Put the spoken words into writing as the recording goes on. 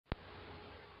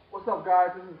What's up, guys?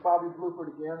 This is Bobby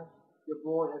Bluford again, your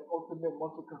boy at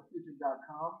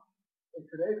UltimateMuscleConfusion.com. In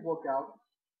today's workout,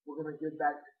 we're going to get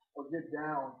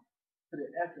down to the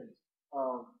essence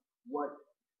of what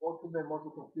Ultimate Muscle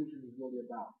Confusion is really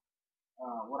about.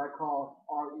 What I call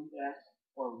RES,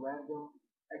 or Random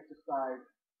Exercise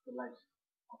Selection.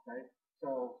 Okay?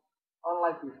 So,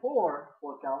 unlike before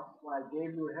workouts, when I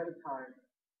gave you ahead of time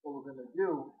what we're going to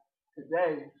do,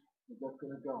 today we're just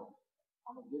going to go.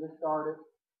 I'm going to get it started.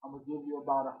 I'm going to give you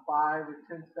about a 5 or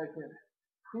 10 second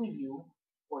preview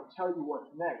or tell you what's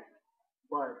next,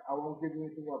 but I won't give you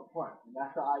anything up front. And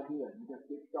that's the idea. You just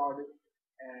get started,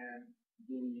 and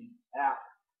the app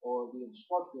or the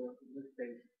instructor, in this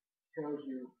case, tells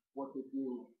you what to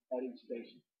do at each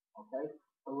station. Okay?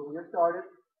 So we're going to get started.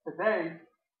 Today,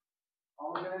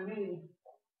 all we're going to need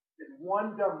is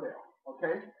one dumbbell.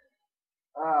 Okay?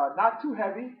 Not too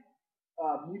heavy.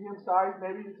 Medium size,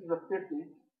 maybe. This is a 50.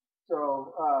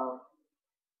 So,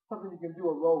 something you can do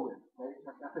a row with, right?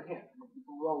 That's a hint. I'm going to do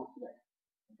some rolls today.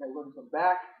 Okay, we're going to do some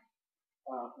back,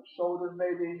 some shoulders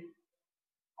maybe,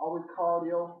 always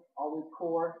cardio, always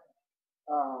core,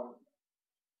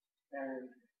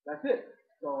 and that's it.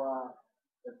 So,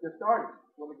 let's get started.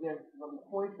 Well, again, it's going to be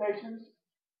 20 stations.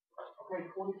 Okay,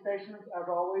 20 stations as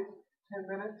always,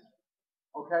 10 minutes.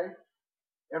 Okay,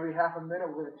 every half a minute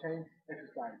we're going to change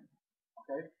exercises.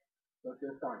 Okay, so let's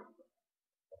get started.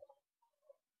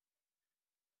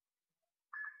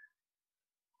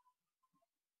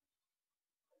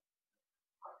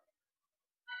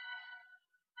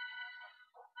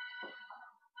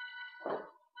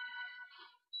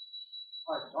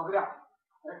 All right, jog it out.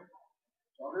 Okay,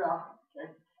 jog it out. Okay,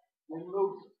 get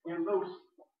loose,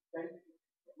 okay.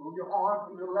 Move your arms,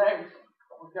 move your legs.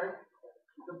 Okay,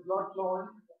 get the blood flowing.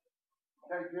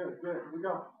 Okay, good. Here we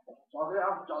go. Jog it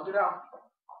out.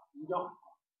 Here we go.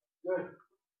 Good.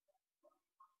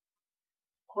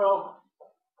 12.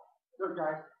 Good,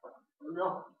 guys. Here we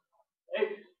go. 8.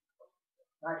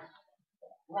 Nice.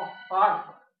 Come on.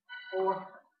 5, 4,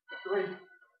 3.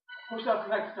 Push-ups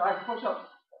next, guys. Push-ups.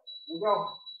 Here we go.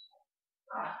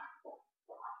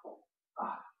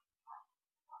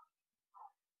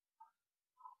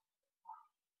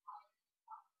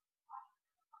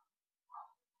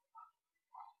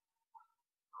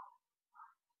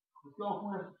 Let's go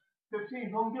for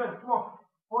 15. Doing good. Come on.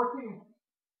 14.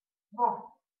 Come on.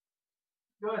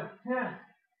 Good. 10.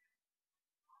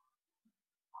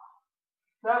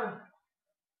 7.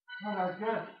 Oh, that's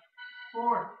good.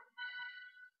 4.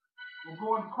 We're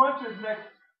going crunches next.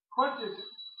 Crunches.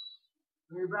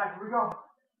 Bring it back. Here we go.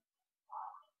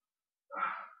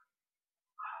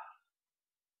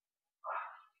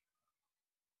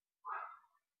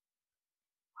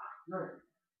 Good.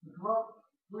 Come up.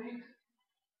 Squeeze.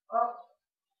 Up.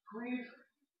 Squeeze.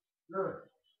 Good.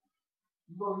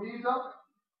 You go knees up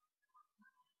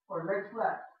or legs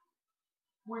flat.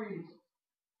 Squeeze.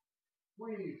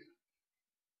 Squeeze.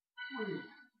 Squeeze.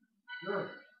 Good.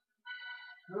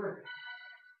 Good.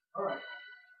 All right.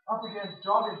 Up again.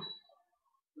 Jogging.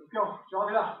 Let's go. Jog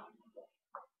it out.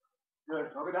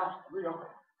 Good. Jog it out. Here we go.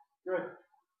 Good.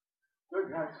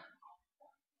 Good, guys.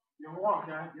 Get warm,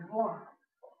 guys. Get warm.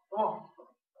 Come on.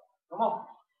 Come on.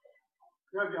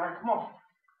 Good, guys. Come on.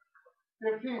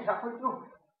 15. Halfway through.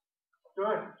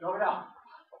 Good. Jog it out.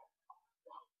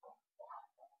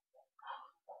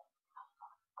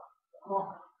 Come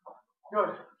on.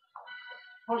 Good.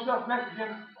 Push-ups next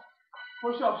again.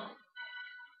 Push-ups.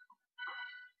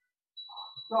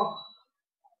 Go.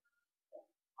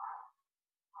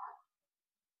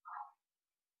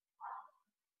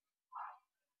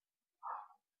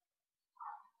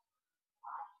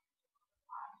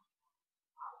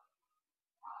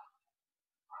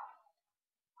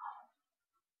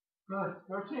 Good.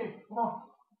 13. Come on.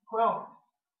 12.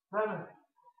 7.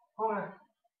 4.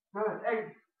 Good.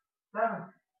 8.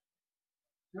 7.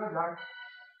 Good, guys.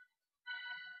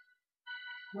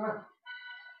 Good.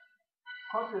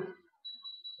 Punches.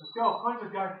 Let's go.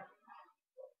 Punches, guys.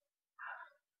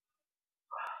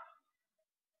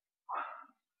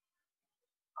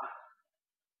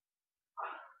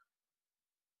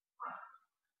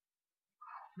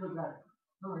 Good, guys.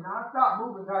 Good. Non-stop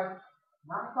movement, guys.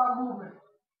 Non-stop movement.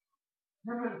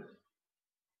 10 minutes.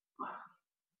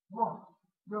 Come on.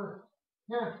 Good.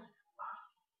 10.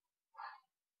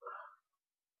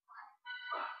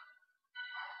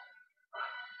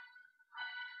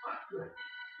 Good.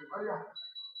 Right here.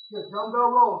 Good. Dumbbell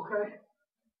rolls, okay?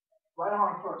 Right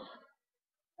arm first.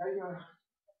 Okay, you're gonna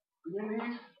bring your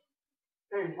knees.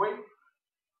 Okay, weight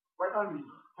right under you.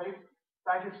 Okay?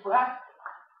 Back is flat.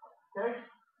 Okay?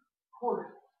 Pull it.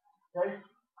 Okay?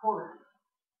 Pull it.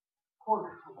 Pull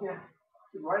it. Again.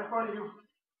 Keep right in front of you.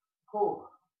 Pull.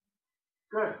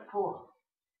 Good. Pull.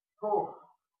 Pull.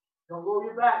 Don't roll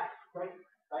your back. Okay?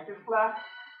 Back is flat.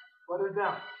 Butt is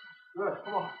down. Good.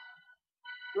 Come on.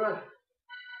 Good.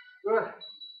 Good.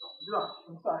 Get up.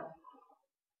 Inside.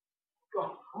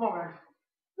 Go. Come on, guys.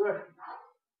 Good.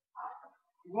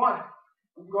 You want it.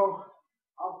 You go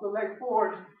off the leg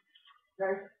forward.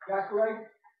 Okay? Back leg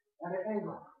at an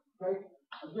angle. Okay?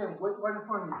 Again, weight right in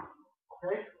front of you.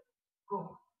 Okay?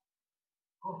 Go.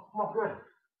 Go. Come on. Good.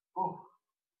 Go.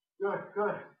 Good.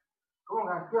 Good. Come on,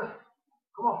 guys. Good.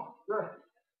 Come on. Good.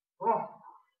 Come on.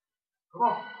 Come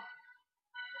on.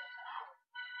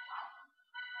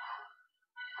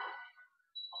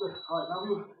 Good. All right. Now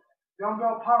we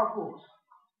dumbbell power pulls.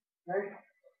 Okay?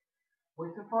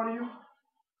 Weights in front of you.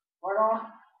 Right arm.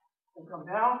 And come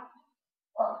down.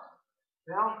 Up.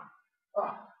 Down.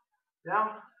 Up. Down.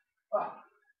 Up.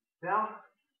 Down.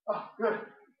 Up. Good.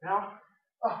 Down.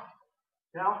 Up.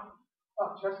 Down.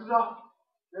 Up. Chest is up.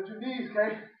 Bend your knees,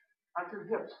 okay? Back to the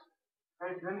hips.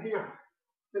 Okay, then here.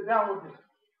 Sit down with me.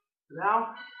 Sit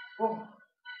down. Boom.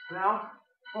 Sit down.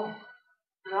 Boom.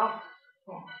 Sit down.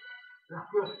 Boom. Sit down.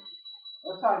 Good.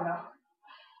 Left side now.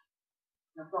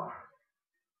 Left arm.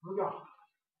 Here we go.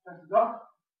 Chest is up.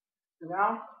 Sit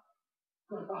down.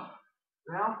 Good. Up.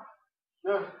 Down.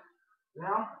 Good.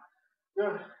 Down.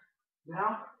 Good.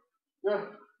 Down. Good.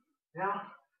 Down.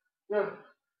 Good.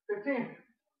 15.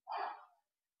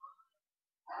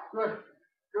 Good.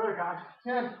 Good, guys.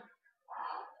 10.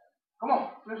 Come on.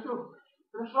 Finish 2.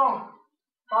 Finish strong.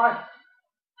 5.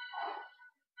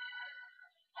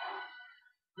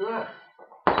 Good.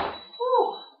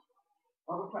 Woo.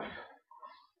 Other place.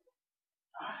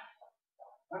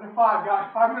 Under 5,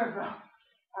 guys. 5 minutes now.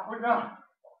 Halfway done.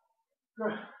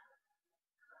 Good.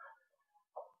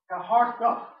 Got hard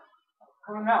stuff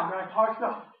coming out, guys. Hard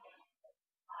stuff.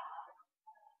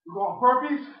 We're going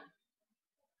burpees.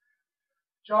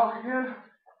 Jog again.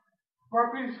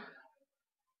 Burpees.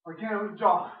 Again with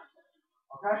jog.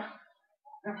 Okay?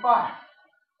 And 5.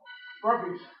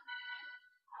 Burpees.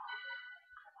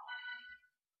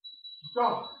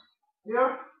 Go.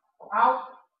 Here. Out.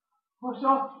 Push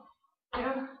up.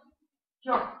 In.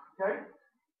 Jump. Okay?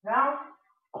 Down.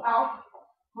 Out.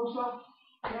 Push up.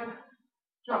 In.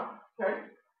 Jump. Okay?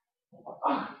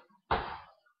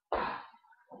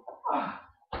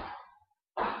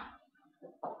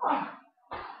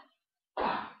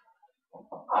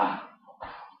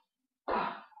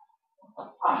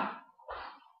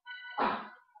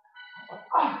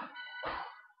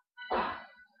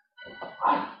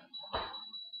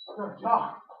 Good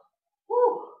job.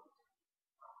 Woo.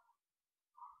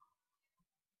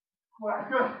 Well,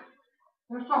 that's good.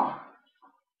 Finish strong.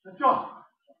 Let's go.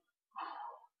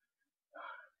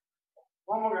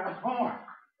 One more, guys. One more.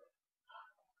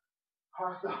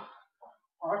 Hard stuff.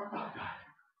 Hard stuff, guys.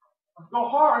 Let's go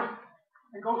hard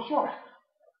and go short.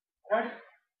 Okay?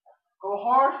 Go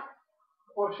hard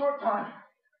for a short time.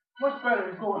 Much better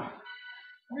than going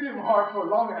medium hard for a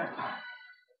long ass time.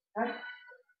 Okay?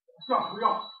 Let's go. Here we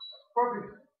go. Burpees.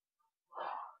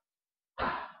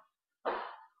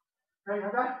 Okay,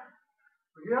 like that.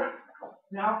 We're here.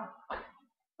 Now.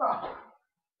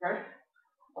 Okay.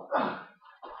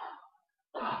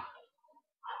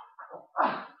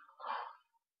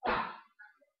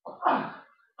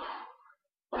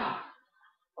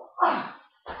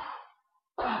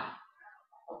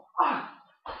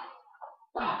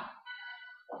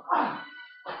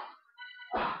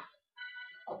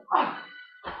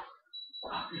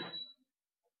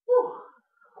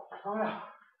 Oh yeah.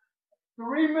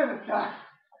 3 minutes, guys.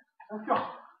 Let's go.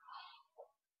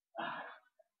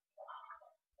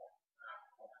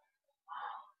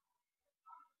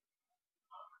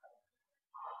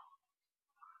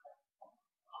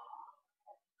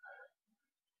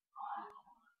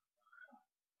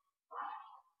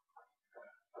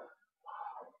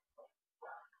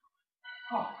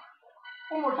 Oh.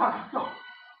 One more time. Let's go.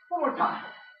 One more time.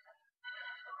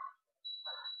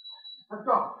 Let's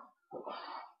go.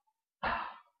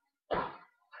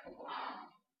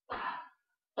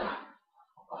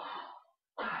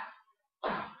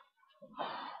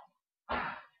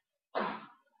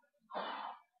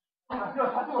 Let's go.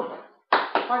 Let's do it.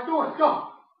 Let's do it. Go.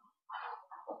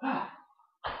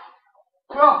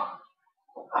 Go.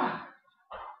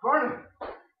 Burning.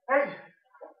 8.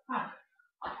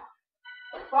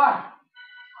 5.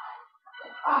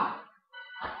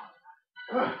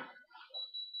 Good.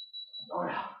 Oh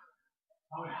yeah.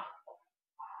 Oh yeah.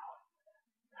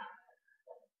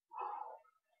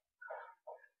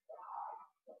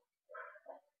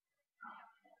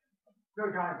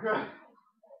 Good, guys. Good.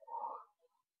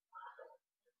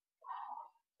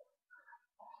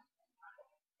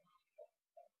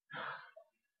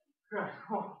 Good.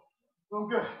 Come on. Doing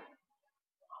good.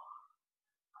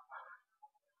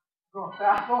 Going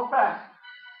fast, go fast.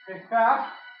 Okay,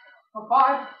 fast. For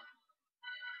 5.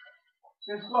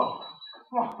 Then slow.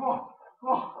 Come on, come on, come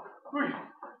on. 3,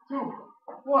 2,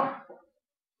 1.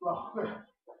 Slow. Good.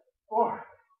 4,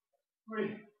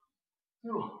 3,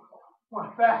 2,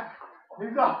 1. Fast.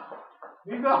 Knees up.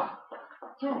 Knees up.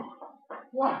 2,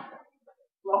 1.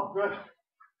 Slow. Good.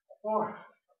 4,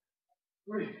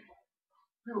 3,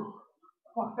 2,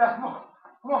 1. Fast. Come on.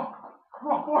 Come on.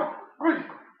 Come on. 4, 3,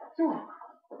 2,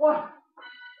 1.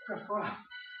 Good. Slow down.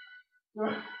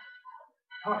 Good.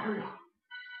 All right, here we go.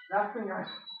 Last thing, guys.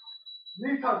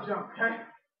 Knee tuck jump, okay?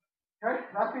 Okay?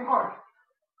 Last thing hard.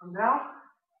 Come down.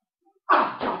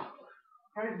 Jump.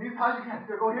 Okay? Knees high as you can.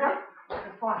 So go here.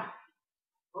 It's fine.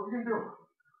 What we can do?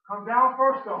 Come down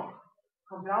first, though.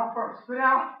 Come down first. Sit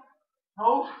down.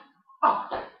 Toes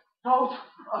up. Toes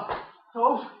up.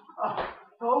 Toes up.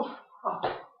 Toes up.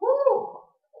 Woo!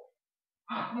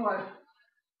 Come on.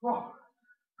 Come on.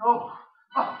 Go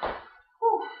up.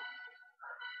 Woo!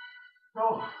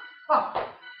 Go up.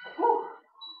 Woo!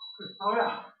 Just slow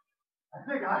down. That's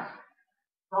it, guys.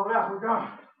 Slow it out. We're done.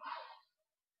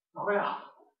 Slow it out.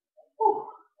 Woo!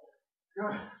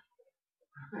 Good.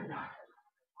 That's it, guys.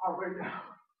 Heart rate down.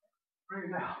 Bring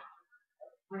it down.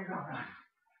 Bring it down, guys.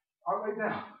 Heart rate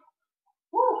down.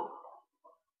 Woo!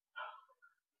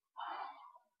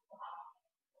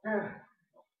 10.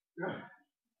 Good.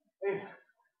 8.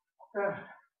 7.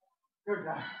 Good,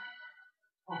 guys.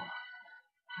 4,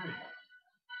 3,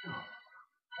 2,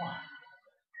 1.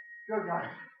 Good,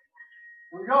 guys.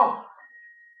 Here we go.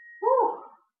 Woo!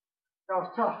 That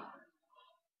was tough.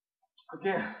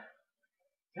 Again,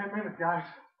 10 minutes, guys.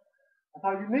 That's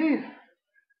all you need.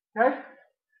 Okay?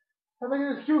 Don't make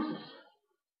any excuses.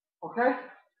 Okay?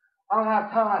 I don't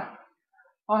have time.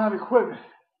 I don't have equipment.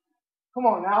 Come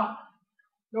on now.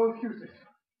 No excuses.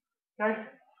 Okay?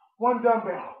 1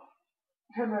 dumbbell.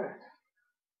 10 minutes.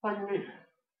 That's all you need.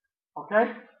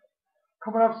 Okay?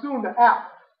 Coming up soon, the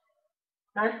app.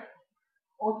 Okay?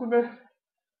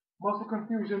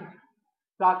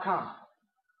 UltimateMuscleConfusion.com.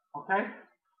 Okay?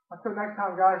 Until next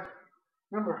time, guys.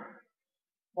 Remember,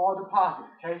 small deposit.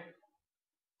 Okay?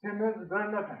 10 minutes is better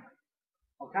than nothing.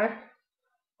 Okay?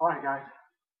 All right, guys.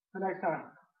 Till next time.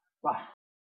 Bye.